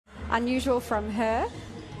unusual from her.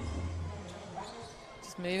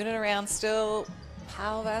 Just moving it around still.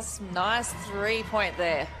 Palvas, nice 3-point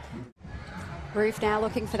there. Ruef now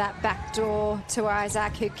looking for that back door to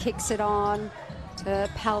Isaac, who kicks it on to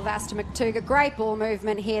Palvas to McTouga. Great ball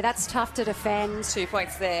movement here. That's tough to defend. 2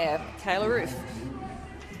 points there. Mikaela Ruef.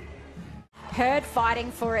 Hurd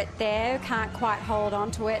fighting for it there. Can't quite hold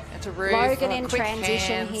on to it. To Ruef. Logan in hands.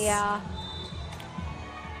 transition here.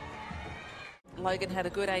 Logan had a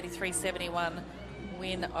good 83-71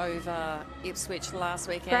 win over Ipswich last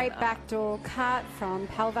weekend. Great backdoor cut from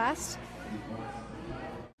Palvas.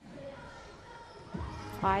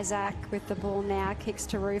 Isaac with the ball now, kicks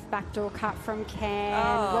to Ruef, backdoor cut from Can,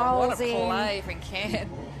 rolls what a in. play from Can.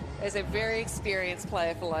 There's a very experienced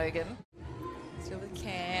player for Logan. Still with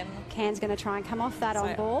Can. Can's going to try and come off that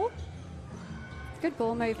on ball. Good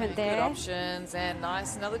ball movement there. Good options and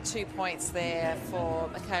nice. Another 2 points there for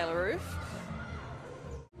Mikaela Ruef.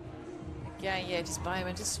 Again, yeah, just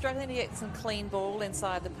Bowman just struggling to get some clean ball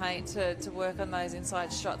inside the paint to work on those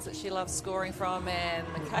inside shots that she loves scoring from. And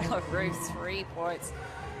Mikaela Ruef, 3 points.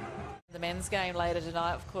 The men's game later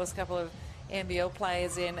tonight, of course, a couple of NBL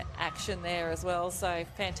players in action there as well. So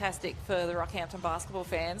fantastic for the Rockhampton basketball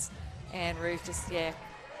fans. And Ruef just, yeah,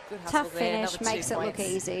 good hustle tough there. finish, makes it look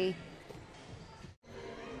easy.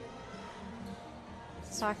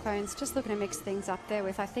 Cyclones just looking to mix things up there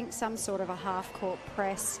with, I think, some sort of a half-court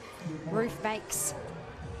press. Ruef makes.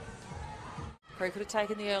 Crew could have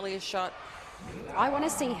taken the earlier shot. I want to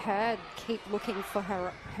see her keep looking for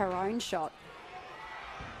her own shot.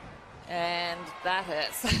 And that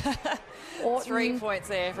hurts. 3 points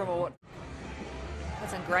there from Orton. Had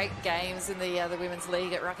some great games in the Women's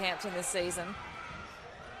League at Rockhampton this season.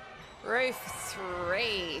 Ruef,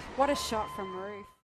 3. What a shot from Ruef.